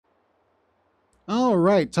All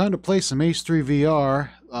right, time to play some H3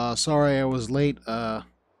 VR. Sorry I was late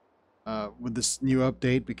with this new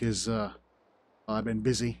update because I've been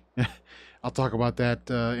busy. I'll talk about that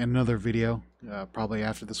in another video, probably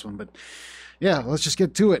after this one. But yeah, let's just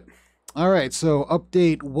get to it. All right, so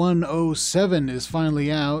update 107 is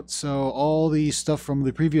finally out. So all the stuff from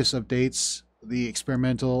the previous updates, the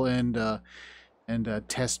experimental and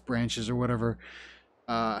test branches or whatever,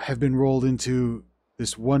 have been rolled into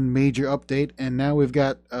this one major update, and now we've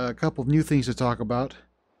got a couple of new things to talk about.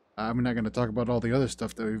 I'm not going to talk about all the other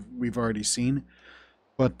stuff that we've already seen,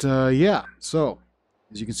 but yeah. So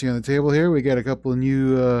as you can see on the table here, we got a couple of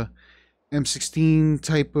new M16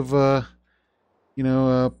 type of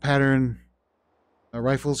pattern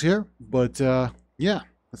rifles here. But yeah,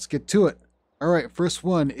 let's get to it. All right, first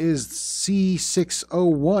one is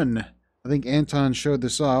C601. I think Anton showed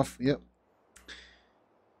this off. Yep.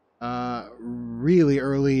 Really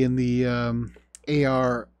early in the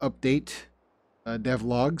AR update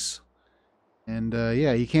devlogs. And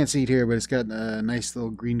yeah, you can't see it here, but it's got a nice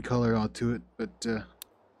little green color onto it. But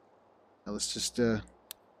let's just left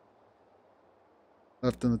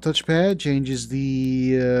on the touchpad changes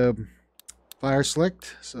the fire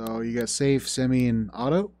select. So you got safe, semi, and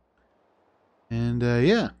auto. And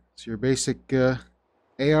yeah, it's your basic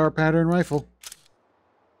AR pattern rifle.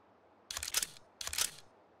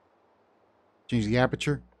 Change the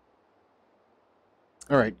aperture.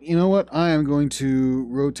 All right, you know what? I am going to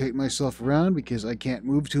rotate myself around because I can't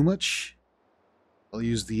move too much. I'll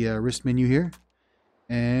use the wrist menu here.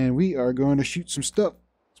 And we are going to shoot some stuff.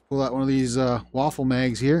 Let's pull out one of these waffle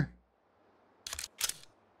mags here.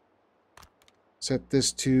 Set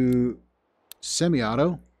this to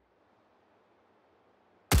semi-auto.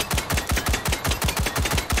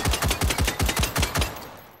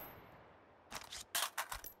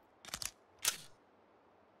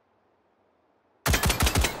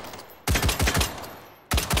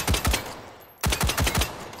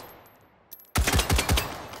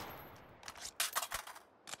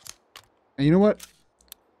 And you know what?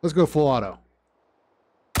 Let's go full auto.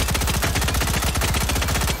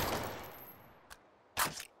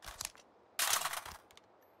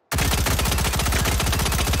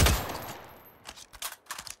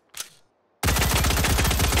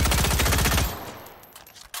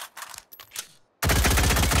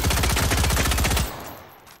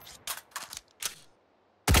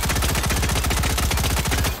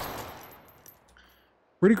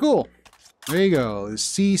 Pretty cool. There you go. The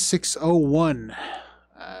C601.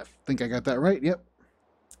 I think I got that right. Yep.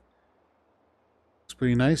 Looks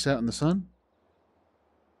pretty nice out in the sun.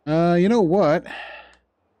 You know what? I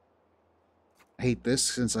hate this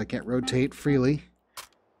since I can't rotate freely.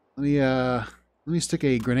 Let me stick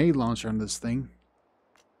a grenade launcher on this thing.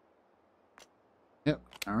 Yep.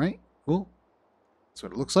 All right. Cool. That's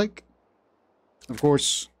what it looks like. Of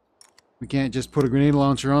course, we can't just put a grenade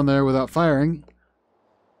launcher on there without firing.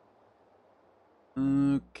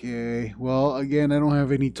 Okay, well, again, I don't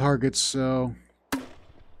have any targets, so...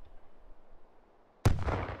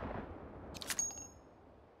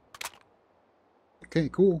 Okay,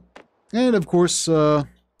 cool. And, of course, the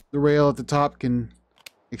rail at the top can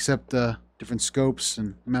accept different scopes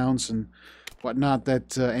and mounts and whatnot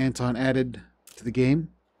that Anton added to the game.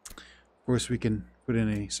 Of course, we can put in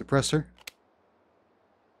a suppressor.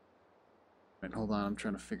 Right, hold on, I'm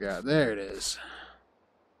trying to figure out... There it is.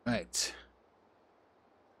 Right.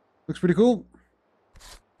 Looks pretty cool.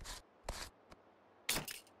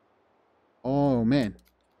 Oh, man.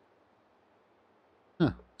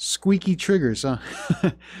 Huh. Squeaky triggers, huh?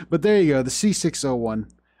 But there you go, the C601.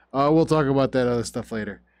 We'll talk about that other stuff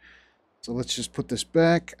later. So let's just put this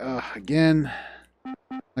back. Again,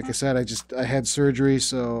 like I said, I had surgery,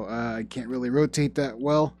 so I can't really rotate that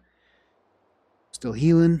well. Still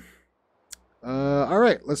healing. All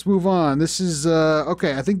right, let's move on. This is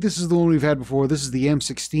okay. I think this is the one we've had before. This is the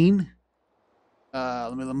M16.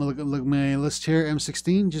 Let me look at my list here.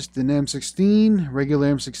 M16, just an M16,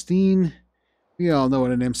 regular M16. We all know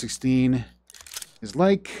what an M16 is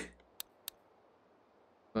like.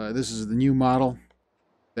 This is the new model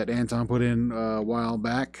that Anton put in a while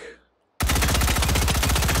back.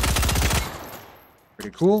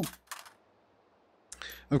 Pretty cool.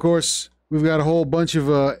 Of course, we've got a whole bunch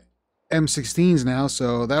of M16s now,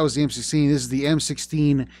 so that was the M16. This is the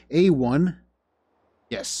M16A1.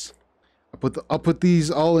 Yes, I'll put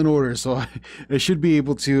these all in order, so I should be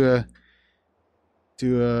able to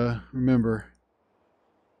remember.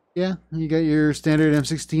 Yeah, you got your standard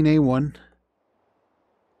M16A1,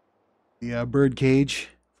 the bird cage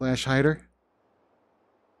flash hider.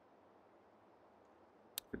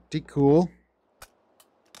 Pretty cool.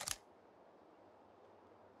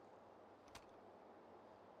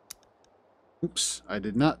 Oops, I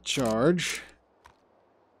did not charge.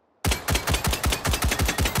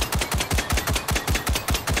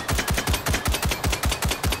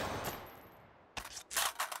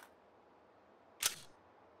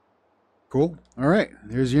 Cool. All right,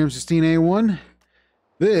 there's your M16A1.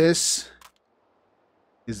 This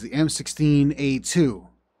is the M16A2.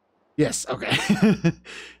 Yes, okay.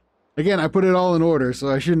 Again, I put it all in order, so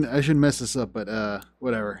I shouldn't mess this up, but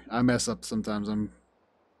whatever. I mess up sometimes. I'm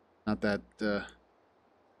not that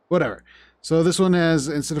whatever. So this one has,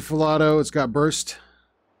 instead of full auto, it's got burst.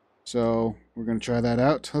 So we're gonna try that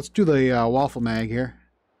out. Let's do the waffle mag here.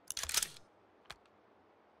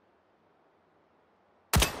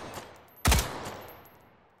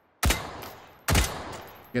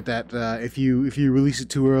 Get that if you release it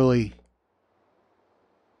too early.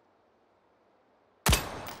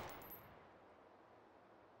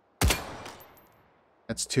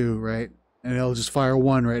 That's 2, right? And it'll just fire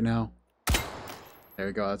 1 right now. There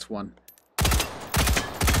we go, that's 1.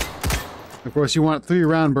 Of course, you want 3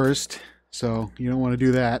 round burst, so you don't want to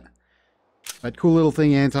do that. That cool little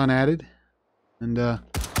thing Anton added. And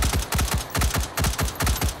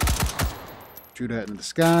shoot that into the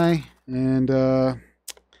sky. And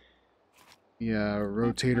yeah,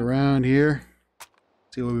 rotate around here.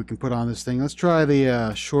 See what we can put on this thing. Let's try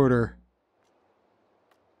the shorter.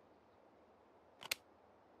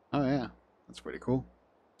 Oh yeah, that's pretty cool.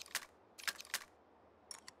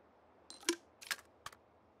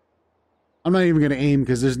 I'm not even going to aim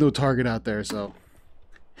because there's no target out there, so.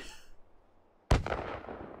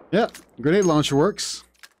 Yep, grenade launcher works.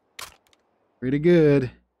 Pretty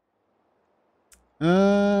good.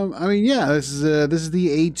 I mean, yeah, this is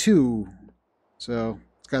the A2. So,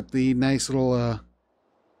 it's got the nice little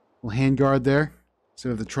hand guard there.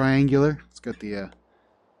 Instead of the triangular, it's got the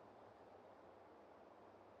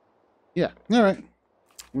yeah, alright.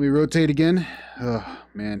 Let me rotate again. Oh,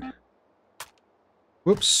 man.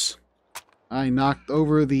 Whoops. I knocked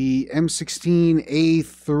over the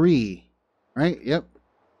M16A3. Right? Yep.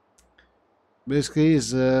 Basically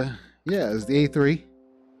is yeah, it's the A3. I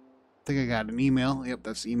think I got an email. Yep,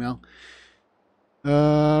 that's the email.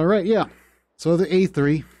 Right, yeah. So the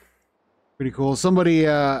A3. Pretty cool. Somebody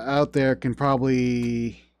out there can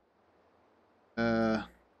probably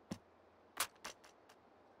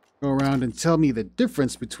go around and tell me the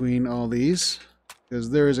difference between all these,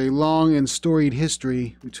 because there is a long and storied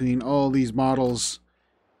history between all these models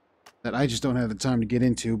that I just don't have the time to get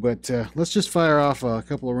into. But let's just fire off a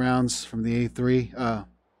couple of rounds from the A3.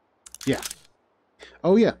 Yeah.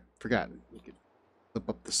 Oh yeah, forgot. You could flip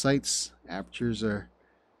up the sights. Apertures are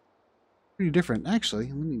pretty different. Actually,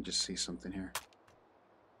 let me just see something here.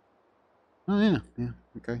 Oh yeah, yeah.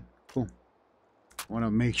 Okay, cool. I want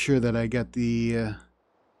to make sure that I got the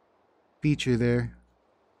feature there.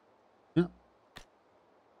 Yeah.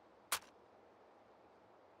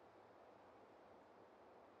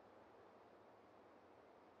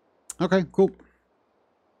 Okay, cool.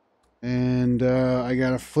 And I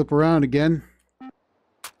gotta flip around again.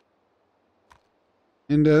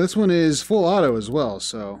 And this one is full auto as well,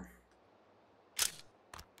 so.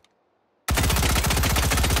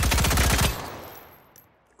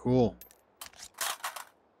 Cool.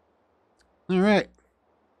 All right.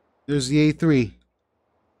 There's the A3.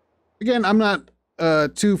 Again, I'm not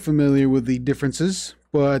too familiar with the differences,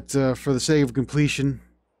 but for the sake of completion,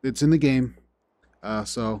 it's in the game.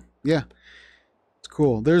 So, yeah. It's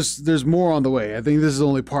cool. There's more on the way. I think this is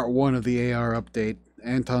only part 1 of the AR update.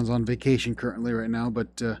 Anton's on vacation currently right now,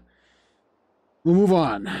 but we'll move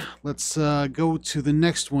on. Let's go to the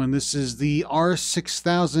next one. This is the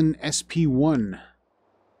R6000 SP1.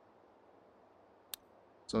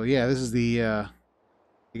 So, yeah, this is the...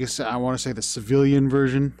 I guess I want to say the civilian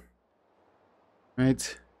version,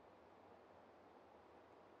 right?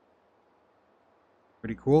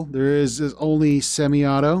 Pretty cool. There is only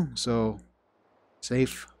semi-auto, so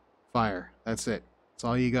safe, fire. That's it. That's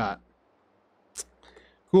all you got.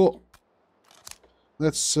 Cool.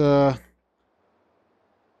 Let's oh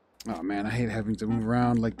man, I hate having to move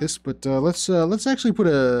around like this, but let's actually put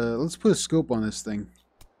a scope on this thing.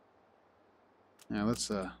 Now let's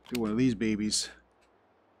do one of these babies.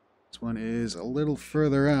 This one is a little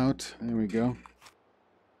further out. There we go.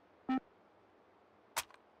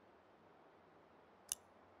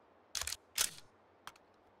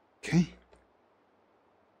 Okay.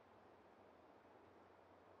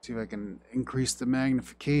 See if I can increase the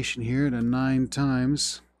magnification here to 9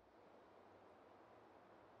 times.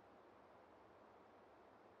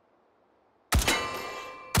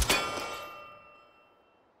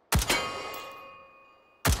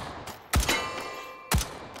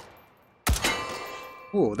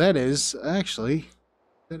 Oh, that is actually,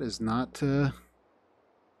 that is not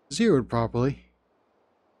zeroed properly.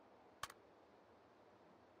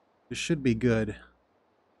 This should be good.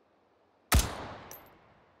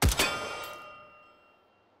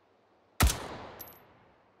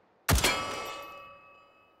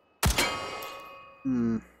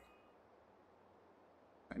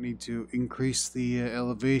 I need to increase the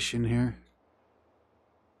elevation here.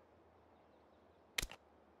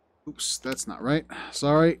 Oops, that's not right.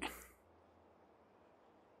 Sorry.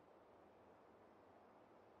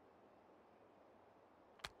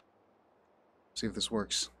 See if this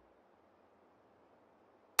works.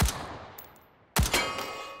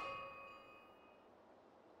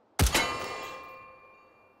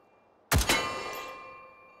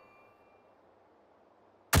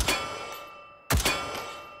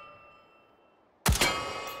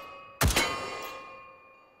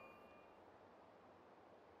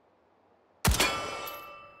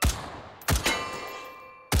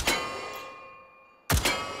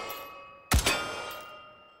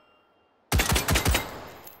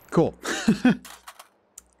 Cool.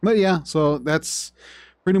 But yeah, so that's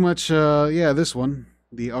pretty much, yeah, this one,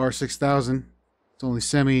 the R6000. It's only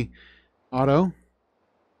semi-auto,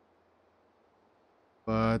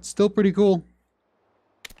 but still pretty cool.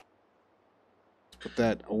 Let's put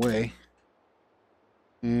that away.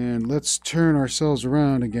 And let's turn ourselves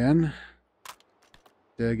around again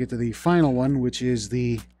to get to the final one, which is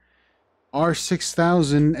the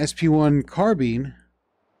R6000 SP1 Carbine,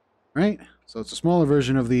 right? So it's a smaller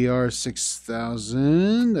version of the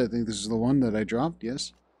R6000. I think this is the one that I dropped,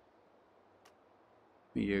 yes.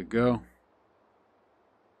 There you go.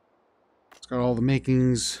 It's got all the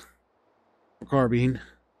makings for carbine.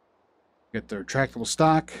 Got the retractable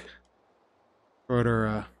stock,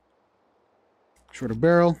 shorter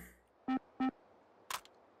barrel. All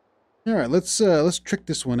right, let's trick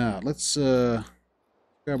this one out. Let's grab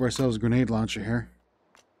ourselves a grenade launcher here.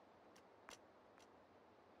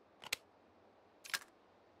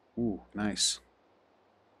 Ooh, nice.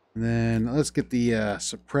 And then let's get the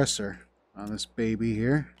suppressor on this baby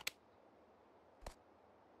here.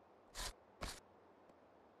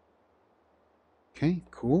 Okay,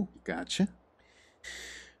 cool. Gotcha.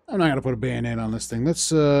 I'm not gonna put a bayonet on this thing. Let's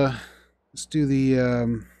do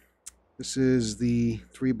the this is the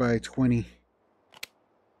 3x20.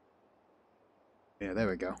 Yeah, there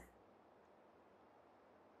we go.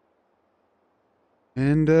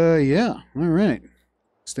 And yeah, all right.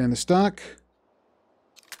 Stand the stock.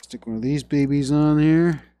 Stick one of these babies on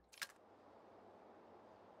here.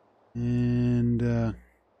 And I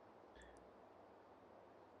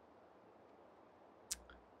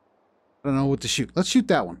don't know what to shoot. Let's shoot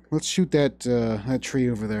that one. Let's shoot that that tree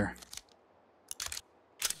over there.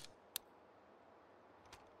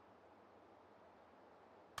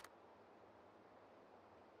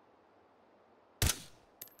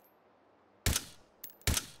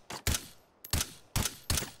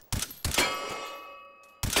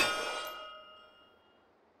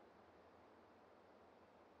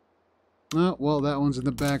 Oh, well, that one's in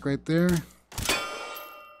the back right there.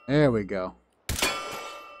 There we go.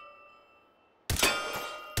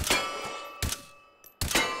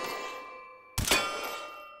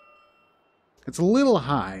 It's a little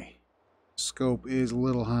high. Scope is a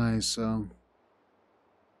little high, so...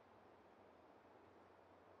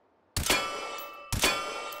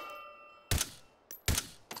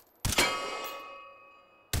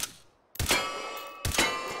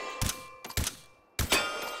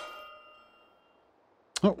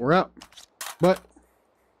 Oh, we're up. But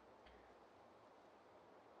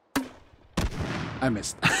I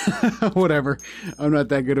missed. Whatever. I'm not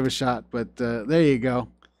that good of a shot, but there you go.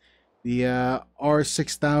 The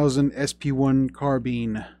R6000 SP1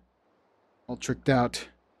 Carbine. All tricked out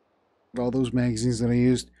with all those magazines that I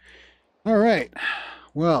used. All right.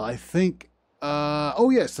 Well, I think...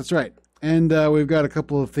 oh, yes, that's right. And we've got a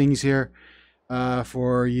couple of things here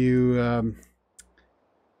for you...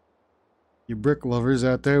 you brick lovers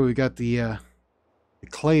out there. We got the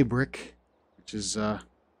clay brick, which is I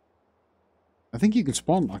think you can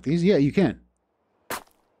spawn lock these. Yeah, you can.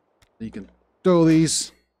 You can throw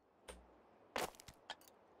these.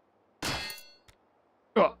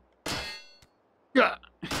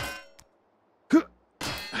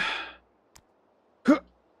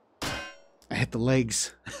 I hit the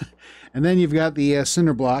legs. And then you've got the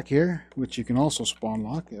cinder block here, which you can also spawn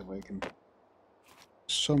lock. If I can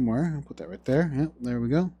somewhere, I'll put that right there. Yep, there we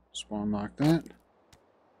go. Spawn lock that.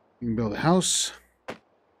 You can build a house.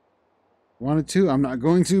 Wanted to, I'm not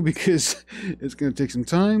going to because it's going to take some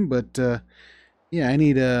time. But yeah, I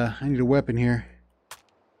need a weapon here.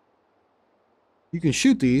 You can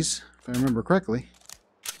shoot these, if I remember correctly.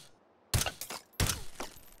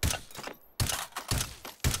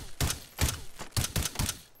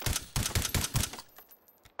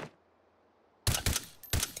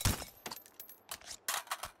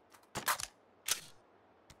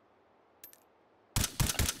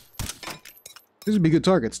 These would be good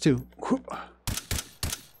targets, too.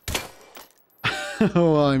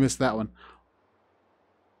 Oh, well, I missed that one.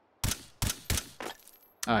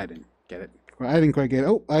 I didn't get it. I didn't quite get it.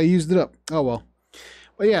 Oh, I used it up. Oh, well.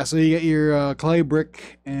 But yeah, so you get your clay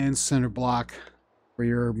brick and cinder block for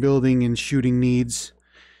your building and shooting needs.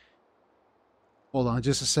 Hold on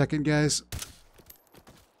just a second, guys.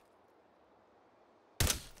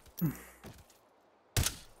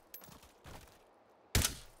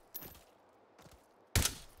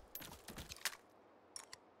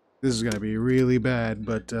 This is going to be really bad,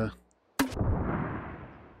 but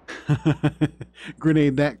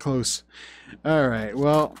grenade that close. All right,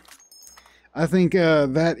 well, I think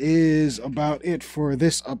that is about it for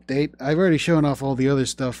this update. I've already shown off all the other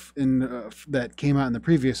stuff in that came out in the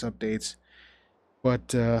previous updates.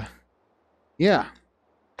 But, yeah,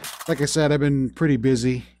 like I said, I've been pretty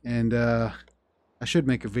busy, and I should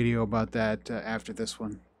make a video about that after this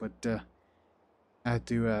one. But I had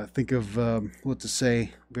to think of what to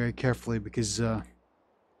say very carefully because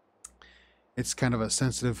it's kind of a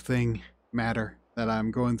sensitive matter that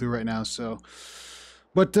I'm going through right now. So,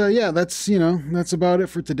 but yeah, that's that's about it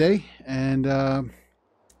for today, and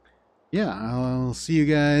yeah, I'll see you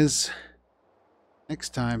guys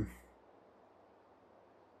next time.